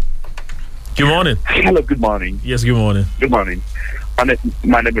 Good morning. Hello, good morning. Yes, good morning. Good morning.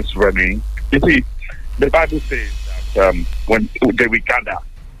 My name is Remy. You see, the Bible says that when they will gather,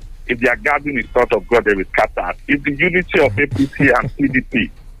 if their gathering is not of God, they will scatter. If the unity of APC and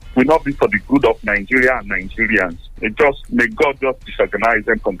PDP will not be for the good of Nigeria and Nigerians, may God just disorganize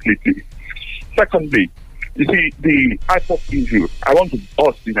them completely. Secondly, you see, the IPOP issue, I want to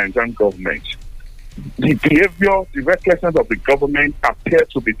ask the Nigerian government. The behavior, the recklessness of the government appears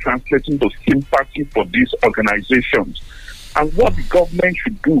to be translating to sympathy for these organizations. And what the government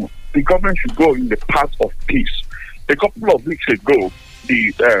should do, the government should go in the path of peace. A couple of weeks ago,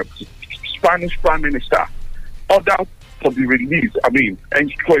 the Spanish Prime Minister ordered for the release,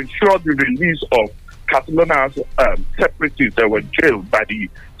 and to ensure the release of Catalonia's separatists that were jailed by the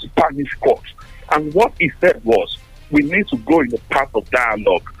Spanish court. And what he said was, we need to go in the path of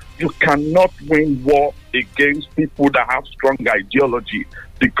dialogue. You cannot win war against people that have strong ideology.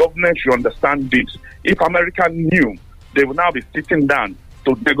 The government should understand this. If America knew they will now be sitting down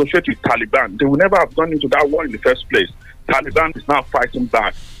to negotiate with Taliban, they would never have gone into that war in the first place. Taliban is now fighting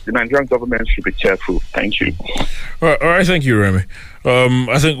back. The Nigerian government should be careful. Thank you. All right, thank you, Remy.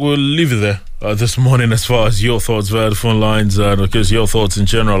 I think we'll leave it there this morning as far as your thoughts via the phone lines, because your thoughts in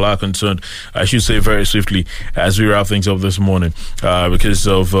general are concerned, I should say very swiftly as we wrap things up this morning, because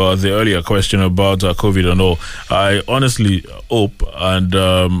of the earlier question about COVID and all. I honestly hope and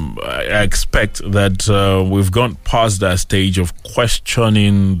I expect that we've gone past that stage of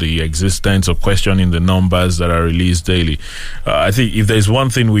questioning the existence or questioning the numbers that are released daily. I think if there's one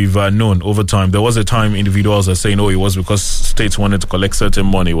thing we've known over time, there was a time individuals are saying, oh, it was because states wanted to collect certain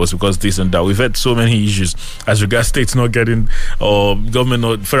money, it was because this and that. We've had so many issues as regards states not getting, or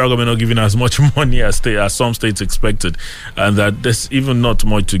federal government not giving as much money as some states expected, and that there's even not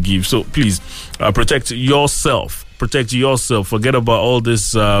much to give. So please protect yourself. Protect yourself. Forget about all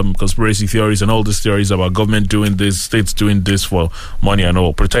this conspiracy theories and all these theories about government doing this, states doing this for money and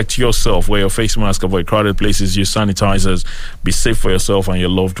all. Protect yourself. Wear your face mask, avoid crowded places, use sanitizers. Be safe for yourself and your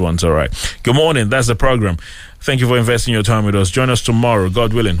loved ones. All right. Good morning. That's the program. Thank you for investing your time with us. Join us tomorrow,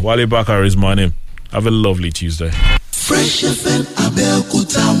 God willing. Wale Bakar is my name. Have a lovely Tuesday. Fresh FM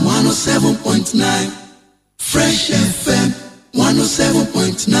Abeokuta 107.9. Fresh FM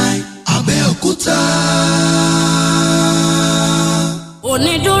 107.9 Abeokuta.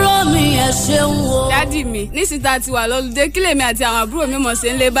 Onídúró mi ẹ ṣeun o. Dádì mi, nísìta ti wà lọ́lùdé kí lèmi àti àwọn àbúrò mi mọ̀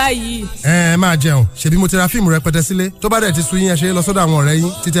ṣe ń lé báyìí. Máa jẹun, ṣebí mo ti ra fíìmù rẹpẹtẹ sílé, tó bá dẹ̀ ti sú yín ẹ ṣe lọ sọ́dọ̀ àwọn ọ̀rẹ́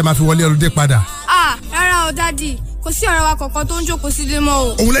yín títí ẹ máa fi wọlé ọlùdé padà. Rárá o dádì, kò sí ọ̀rẹ́ wa kankan tó ń jókòó sílé mọ́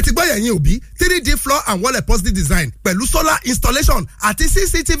o. Òun lẹ ti gbọ́ yẹ̀yìn òbí 3D floor and wall upholstery design pẹ̀lú solar installation àti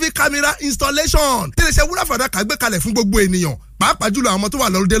CCTV camera installation. Tí lè ṣe wúrà fàdákà gbé kalẹ̀ fún gbogbo ènìyàn. Pàápàá jùlọ àwọn tó wà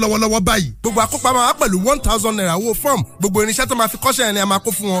lọ́lùdé lọ́wọ́lọ́wọ́ báyìí. Gbogbo àkópa máa wá pẹ̀lú 1,000 naira owó fọ́ọ̀mù. Gbogbo irinṣẹ́ tó máa fi kọ́ṣẹ́ ẹni a máa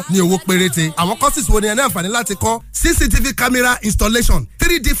kó fún wọn ní owó péréte. Àwọn courses wo ni ẹ ní àǹfààní láti kọ́? CCTV camera installation,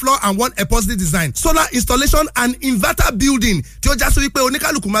 3D floor and wall upholstery design, solar installation and inverter building tí ó já sí wípé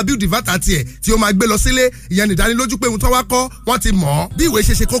oníkálukú máa build inverter tiẹ̀ tí ó máa gbé lọ sílé. Ìyẹn ní ìdánilójú pé ohun tó wá kọ́ wọ́n ti mọ̀ ọ́. Bí ìwé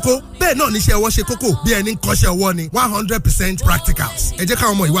ṣe kókó, bẹ́ẹ̀ náà níṣẹ́ ọwọ́ ṣe kókó. Bí ẹni ń kọ́ṣẹ́ ọwọ́ ni 100% practicals. Ẹ jẹ́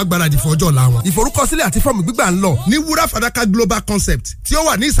káwọn ọmọ ìwà gbáradì fún ọjọ́ ọ̀la wọn. Ìforúkọsílẹ̀ àti fọ́ọ̀mù gbígbà ń lọ ní Wúrà Fàdákà Global Concept tí ó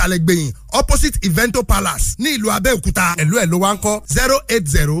wà ní ìsàlẹ̀ gbẹ̀yìn opposite Evento Palace ní ìlú Abẹ́òkúta. Ẹ̀lú ẹ̀ ló wá ń kọ́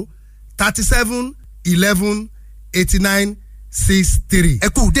 080 37 11 89 63. Ẹ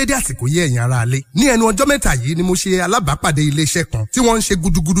kú dédé àsìkò yẹ ẹ̀yin ará alẹ́. Ní ẹnu ọjọ́ mẹ́ta yìí ni mo ṣe alábàápàdé iléeṣẹ́ kan tí wọ́n ń ṣe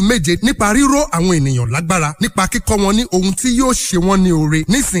gudugudu méje nípa ríró àwọn ènìyàn lágbára nípa kíkọ́ wọn ní ohun tí yóò ṣe wọ́n ní oore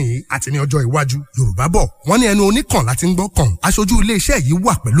nísìnyí àti ní ọjọ́ iwájú. Yorùbá bọ̀ wọ́n ní ẹnu oníkàn láti ń gbọ́ kàn. Aṣojú iléeṣẹ́ yìí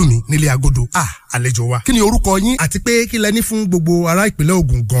wà pẹ̀lú mi nílé agodo. Àlejò wa. Kí ni orúkọ yín àti pé kí lẹ ní fún gbogbo ará ìpínlẹ̀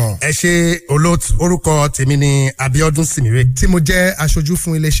Ògùn gan? Ẹ ṣe olóòtú. Orúkọ tèmi ni Abíọ́dún Simire tí mo jẹ́ aṣojú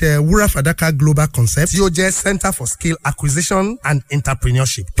fún iléeṣẹ́ Wúrà Fàdákà Global Concept tí ó jẹ́ Center for Skill Acquisition and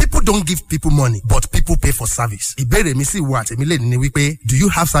entrepreneurship. People don't give people money, but people pay for service. Ìbéèrè mi sì wà tèmi lè ní wípé, do you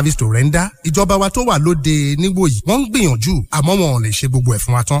have service to render? Ìjọba wa tó wà lóde níwò yìí, wọ́n ń gbìyànjú, àmọ́ wọn ò lè ṣe gbogbo ẹ̀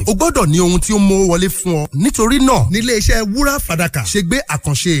fún wa tán. O gbọ́dọ̀ ní ohun tí ó mú wọlé fún ọ. Nítorí náà, nílé iṣẹ́ Wúrà Fàdákà ṣe gbé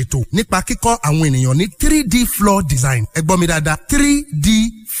àkànṣe ètò nípa kíkọ́ àwọn ènìyàn ní 3D floor design. Ẹ gbọ́ mi dáadáa, 3D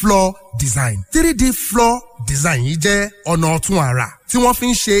floor design. 3D floor design yìí jẹ́ ọ̀nà ọ̀tun àrà tí wọ́n fi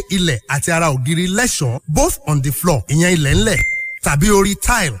ń ṣe ilẹ̀ àti ara ògiri lẹ́ṣọ̀ọ́ both on the floor, ìyẹn ilẹ̀ ńlẹ̀, tàbí orí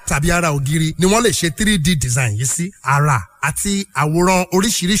tile tàbí ara ògiri ni wọ́n lè ṣe 3D design yìí sí. Àrà àti àwòrán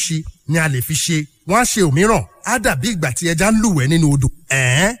oríṣiríṣi ni a lè fi ṣe. Wọ́n á ṣe òmíràn, á dàbí ìgbà tí ẹja ń lúwẹ̀ẹ́ nínú odò.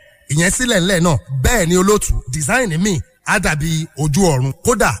 Ìyẹn sílẹ̀ ńlẹ̀ náà. Bẹ́ẹ̀ ni olóòtú, design mi á dàbí ojú ọ̀run.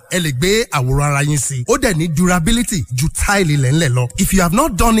 Kódà ẹ lè gbé àwòrán ara yín sí. Ó dẹ̀ ní durability ju tile ilẹ̀ ńlẹ̀ lọ. If you have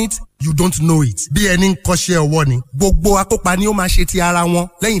not done it, you don't know it. Bí ẹni ń kọ́ṣẹ́ ọwọ́ ni. Gbogbo akópa ni ó máa ṣe ti ara wọn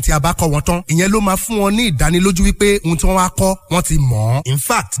lẹ́yìn tí a bá kọ́ wọn tán. Ìyẹn ló máa fún wọn ní ìdánilójú wípé ohun tí wọ́n wá kọ́ wọ́n ti mọ̀ ọ́. In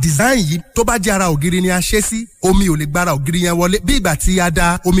fact, design yìí tó bá jẹ́ ara ògiri ni a ṣe sí, omi ò lè gbára ògiri yẹn wọlé. Bí ìgbà tí a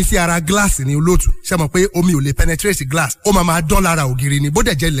da omi sí ara glass ni olóòtú. Ṣé mọ̀ pé omi ò lè penetrate glass? Ó máa dán lára ògiri ni. Bó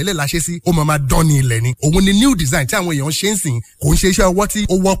dẹ̀ jẹ́ ilẹ̀ la ṣe sí, ó máa dán ní ilẹ̀ ni. Òun ni new design tí àwọn èèyàn ṣe ń sìn. Kò ń ṣe iṣẹ́ ọwọ́ tí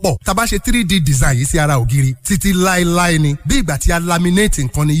ó wọ́pọ̀. Tá bá ṣe 3D design yìí sí ara ògiri títí láéláé ni. Bí ìgbà tí a laminate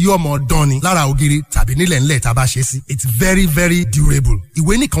nǹkan ni yóò mọ̀ dán ni lára ògiri tàbí nílẹ̀ ńlẹ̀ tá a bá ṣe sí. It's very very durable.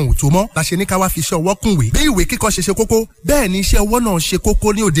 Ìwé nìkan ò tó mọ́ la ṣe ní ká wá fi iṣẹ́ ọwọ́ kúnwé. Bí ìwé kíkọ́ ṣe kókó bẹ́ẹ̀ ni iṣẹ́ ọwọ́ náà ṣe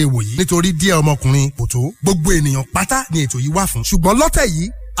kókó ní òde ìwòyí. Nítorí díẹ̀ ọmọkùnrin kò tó. Gbogbo ènìyàn pátá ni ètò yìí wà fún. Ṣùgbọ́n lọ́tẹ̀ yìí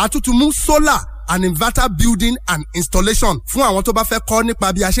a tún ti mú solar and inverter building and installation fún àwọn tó bá fẹ́ kọ́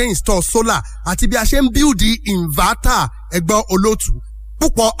nípa bí a ṣe install solar àti bí a ṣe ń build inverter. Ẹgbọ́ olóòtú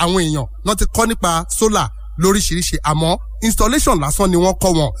púpọ̀ àwọn èèyàn náà ti kọ́ nípa solar lóríṣiríṣi àmọ́ installation lásán ni wọ́n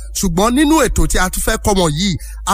kọ́ wọn. Ṣùgbọ́n nínú ètò tí a tún fẹ́ kọ́ wọn yìí